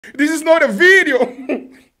This is not a video.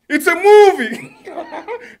 It's a movie.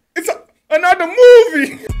 Another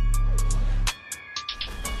movie.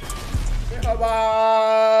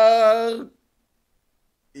 About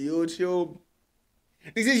YouTube.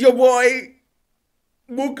 This is your boy,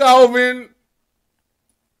 Book Calvin.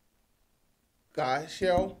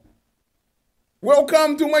 Castiel.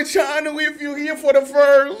 Welcome to my channel if you're here for the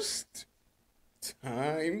first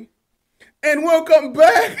time. And welcome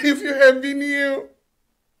back if you have been here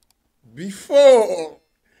before.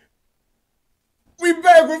 We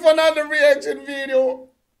back with another reaction video.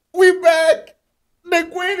 We back. The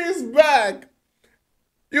queen is back.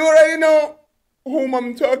 You already know whom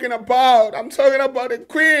I'm talking about. I'm talking about the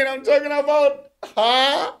queen. I'm talking about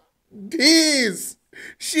Hadise.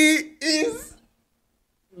 She is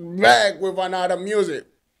back with another music.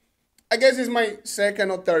 I guess it's my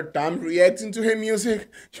second or third time reacting to her music.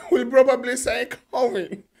 You will probably say,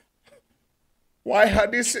 Calvin, why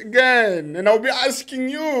Hadise again? And I'll be asking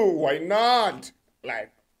you, why not?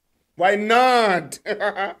 Like, why not?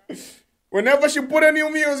 Whenever she put a new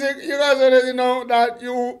music, you guys already know that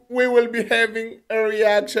we will be having a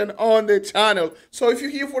reaction on the channel. So if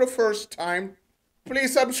you're here for the first time,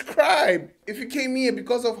 please subscribe. If you came here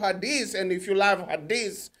because of Hadise, and if you love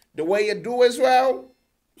Hadise the way you do as well,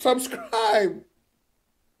 subscribe.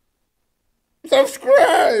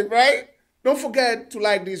 Subscribe, right? Don't forget to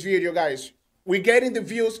like this video, guys. We're getting the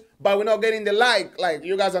views, but we're not getting the like. Like,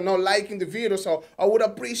 you guys are not liking the video, so I would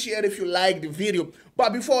appreciate if you like the video.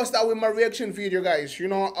 But before I start with my reaction video, guys, you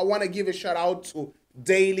know, I want to give a shout out to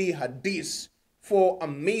Daily Hadise for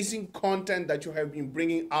amazing content that you have been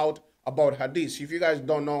bringing out about Hadise. If you guys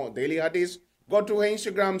don't know Daily Hadise, go to her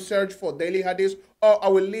Instagram, search for Daily Hadise, or I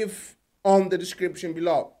will leave on the description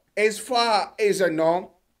below. As far as I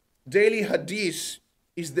know, Daily Hadise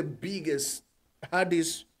is the biggest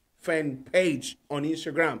Hadise fan page on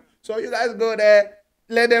Instagram. So you guys go there,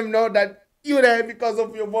 let them know that you're there because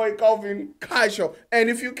of your boy Calvin Castiel.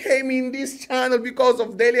 And if you came in this channel because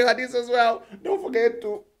of Daily Hadise as well, don't forget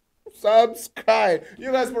to subscribe.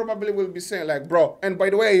 You guys probably will be saying like, bro, and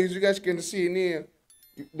by the way, as you guys can see in here,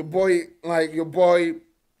 the boy, like your boy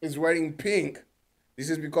is wearing pink.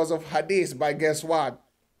 This is because of Hadise, but guess what?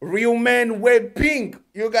 Real men wear pink.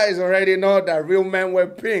 You guys already know that real men wear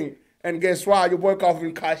pink. And guess what? Your boy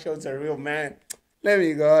Calvin Castiel is a real man. Let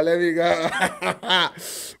me go.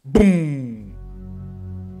 Boom.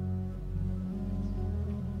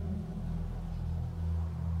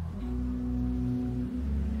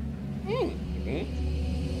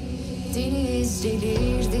 Deniz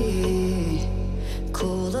delirdi,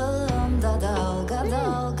 kulağımda dalga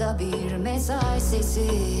dalga bir mesaj sesi.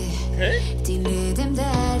 Dinledim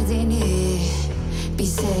derdini, bir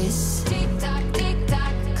ses. Tik tak tik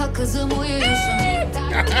tak, kalk kızım uyuyorsun. Tik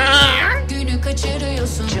tak tik tak, günü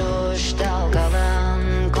kaçırıyorsun. Coş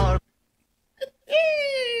dalgalan, kork.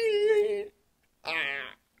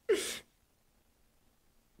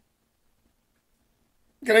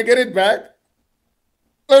 Can I get it back?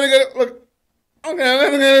 Let me get it. Look. Okay,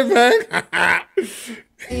 let me get it back.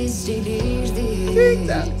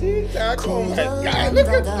 Tick-tock, tick-tock. Oh my God, look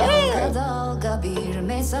at that. Dalga bir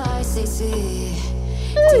mesaj sesi.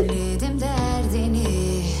 Dinledim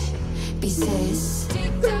derdini, bir ses.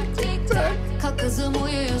 Tik-tak, tik-tak, kalk kızım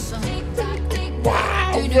uyuyorsun. Tik-tak,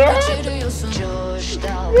 tik-tak, günü kaçırıyorsun. Coş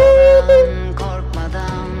dalgalan,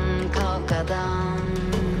 korkmadan, kavgadan.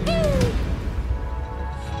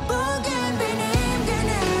 Bugün benim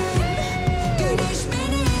günüm, güneş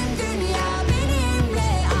benim, dünya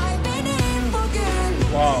benimle, ay benim bugün.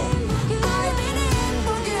 Wow. Ay benim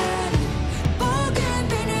bugün, bugün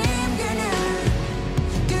benim günüm.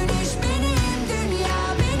 Güneş benim, dünya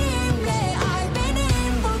benimle, ay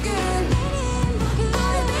benim bugün.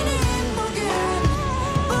 Ay benim bugün,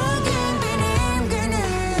 bugün benim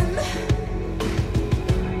günüm.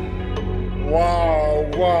 Wow.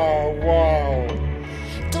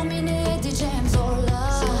 Domine edeceğim zorla,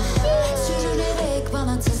 sürünerek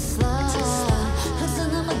bana tısla.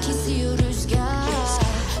 Hızını mı kesiyor rüzgar,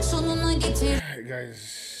 sonuna getir. Hey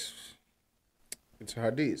guys, it's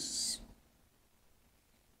Hadise.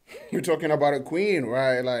 We're talking about a queen,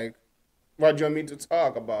 right? Like, what do you want me to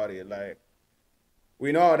talk about it? Like,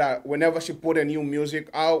 we know that whenever she put a new music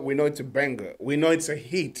out, we know it's a banger. We know it's a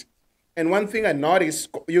hit. And one thing I noticed,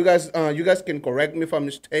 you guys can correct me if I'm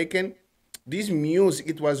mistaken. This music,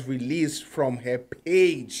 it was released from her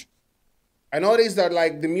page. I noticed that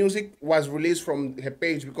like the music was released from her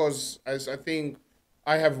page because as I think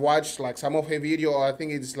I have watched like some of her video, or I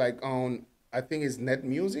think it's like on, I think it's net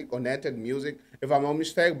music or netted music, if I'm not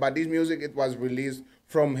mistaken. But this music, it was released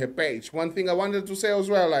from her page. One thing I wanted to say as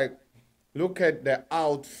well, like Look at the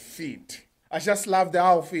outfit. I just love the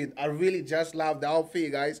outfit. I really just love the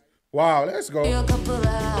outfit, guys. Wow, let's go.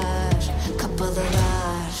 Kapılar,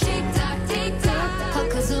 kapalılar. Tik tak tik tak.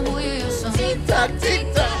 Kalk kızım uyuyorsun. Tik tak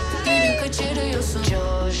tik tak. Günü kaçırıyorsun.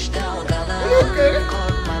 Coş dalgalan.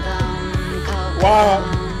 Korkmadan kalk. Wow.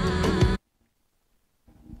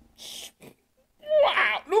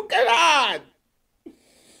 Wow, look at that.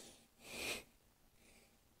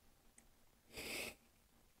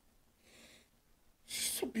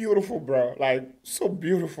 So beautiful, bro. Like, so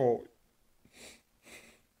beautiful.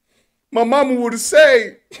 My mom would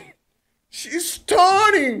say, she's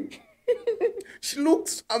stunning. She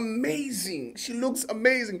looks amazing. She looks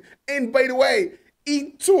amazing. And by the way,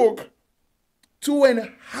 it took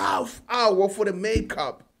 2.5 hours for the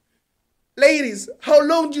makeup. Ladies, how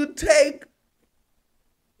long do you take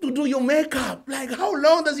to do your makeup? Like, how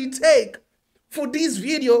long does it take? For this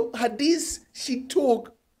video, Hadise, she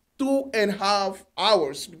took 2.5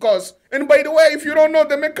 hours. Because, and by the way, if you don't know,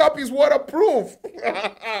 the makeup is waterproof.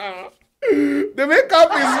 The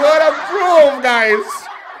makeup is waterproof, guys.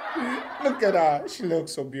 Look at her. She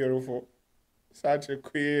looks so beautiful. Such a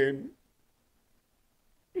queen.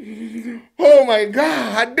 Oh my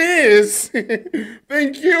God, this.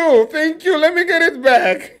 Thank you. Thank you. Let me get it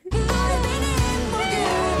back.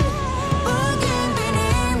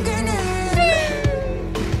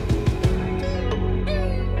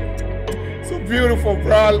 So beautiful,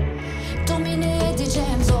 bro. Domine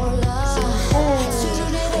edeceğim zorla.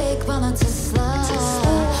 Sürünerek bana tısla.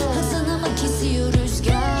 Hızını mı kesiyor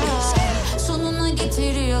rüzgar? Sonuna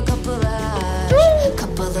getiriyor kapılar.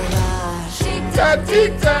 Kapalılar. Tik tak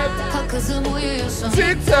tik tak. Kalk kızım uyuyorsun.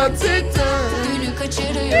 Tik tak tik tak. Günü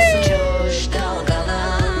kaçırıyorsun. Coş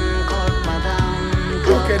dalgalan korkmadan.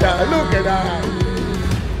 Look at that. Look at that.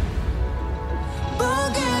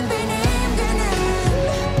 Bugün benim günüm.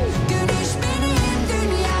 Güneş benim,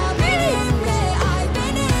 dünya benimle. Ay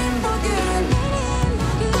benim bugün.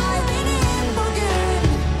 Ay benim bugün.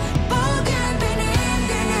 Bugün benim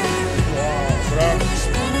günüm. Güneş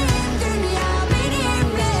benim, dünya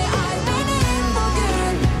benimle. Ay benim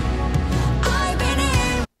bugün. Ay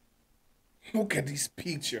benim. Look at this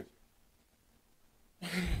picture.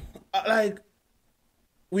 Like,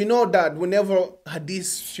 we know that whenever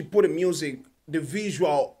Hadise, she put the music, the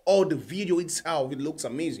visual, or the video itself, it looks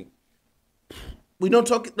amazing. We don't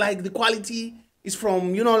talk, like, the quality is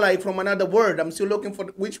from, you know, like, from another word. I'm still looking for,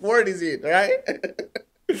 which word is it, right?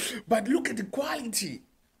 But look at the quality.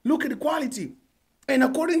 Look at the quality. And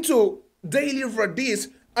according to Daily Hadise,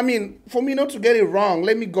 I mean, for me not to get it wrong,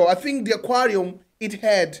 let me go. I think the aquarium, it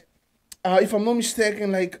had, if I'm not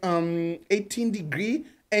mistaken, like 18 degree,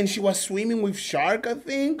 and she was swimming with shark, I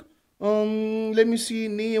think. Let me see,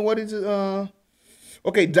 Nia, what is it?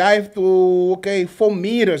 Okay, dive to, okay, 4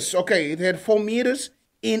 meters. Okay, it had 4 meters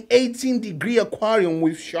in 18-degree aquarium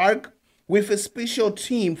with shark, with a special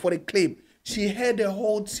team for the clip. She had a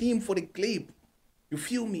whole team for the clip. You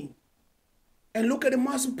feel me? And look at the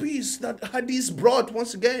masterpiece that Hadise brought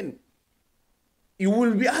once again. You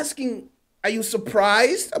will be asking, are you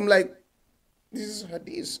surprised? I'm like, this is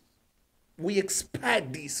Hadise. We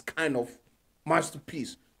expect this kind of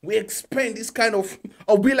masterpiece. We expect this kind of,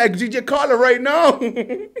 I'll be like DJ Carla right now.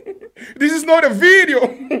 This is not a video.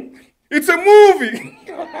 It's a movie.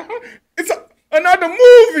 It's another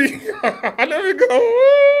movie. Let me go.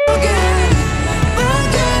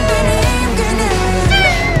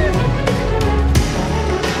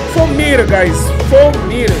 4 meters, guys. 4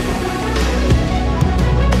 meters.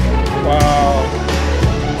 Wow.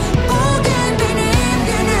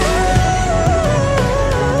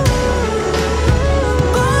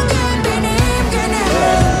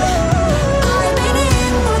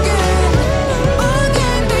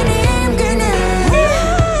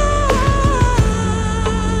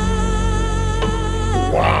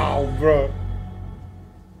 Wow, bro.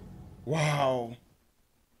 Wow.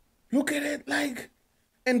 Look at it, like,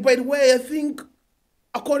 and by the way, I think,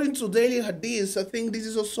 according to Daily Hadise, I think this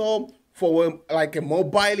is also for like a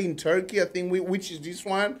mobile in Turkey, I think, which is this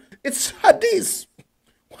one. It's Hadise.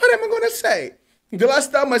 What am I going to say? The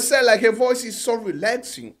last time I said, like, her voice is so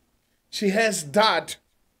relaxing. She has that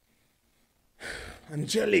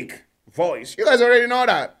angelic voice. You guys already know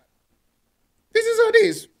that. This is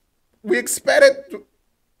Hadise. We expected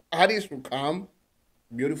Hadise to come,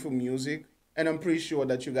 beautiful music, and I'm pretty sure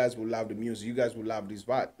that you guys will love the music. You guys will love this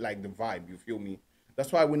vibe, like the vibe, you feel me?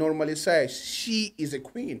 That's why we normally say she is a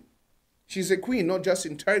queen. She's a queen, not just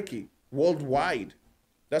in Turkey, worldwide.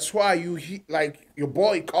 That's why you, like, your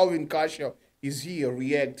boy Calvin Kasha is here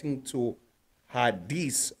reacting to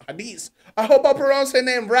Hadise. Hadise. I hope I pronounce her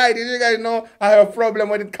name right. As you guys know, I have a problem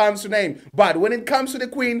when it comes to name. But when it comes to the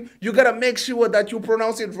queen, you gotta make sure that you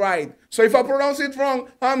pronounce it right. So if I pronounce it wrong,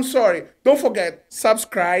 I'm sorry. Don't forget,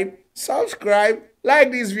 subscribe,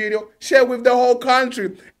 like this video, share with the whole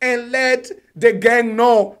country, and let the gang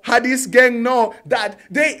know, Hadise gang know, that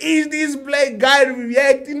there is this black guy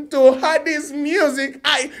reacting to Hadise music.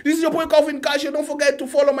 This is your boy Coffin Cash. Don't forget to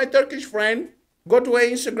follow my Turkish friend. Go to her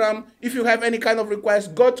Instagram. If you have any kind of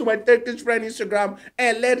request, go to my Turkish friend Instagram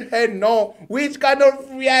and let her know which kind of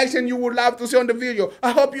reaction you would love to see on the video.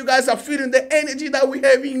 I hope you guys are feeling the energy that we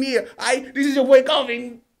have in here. This is your boy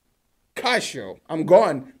Coffin Cash. I'm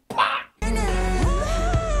gone.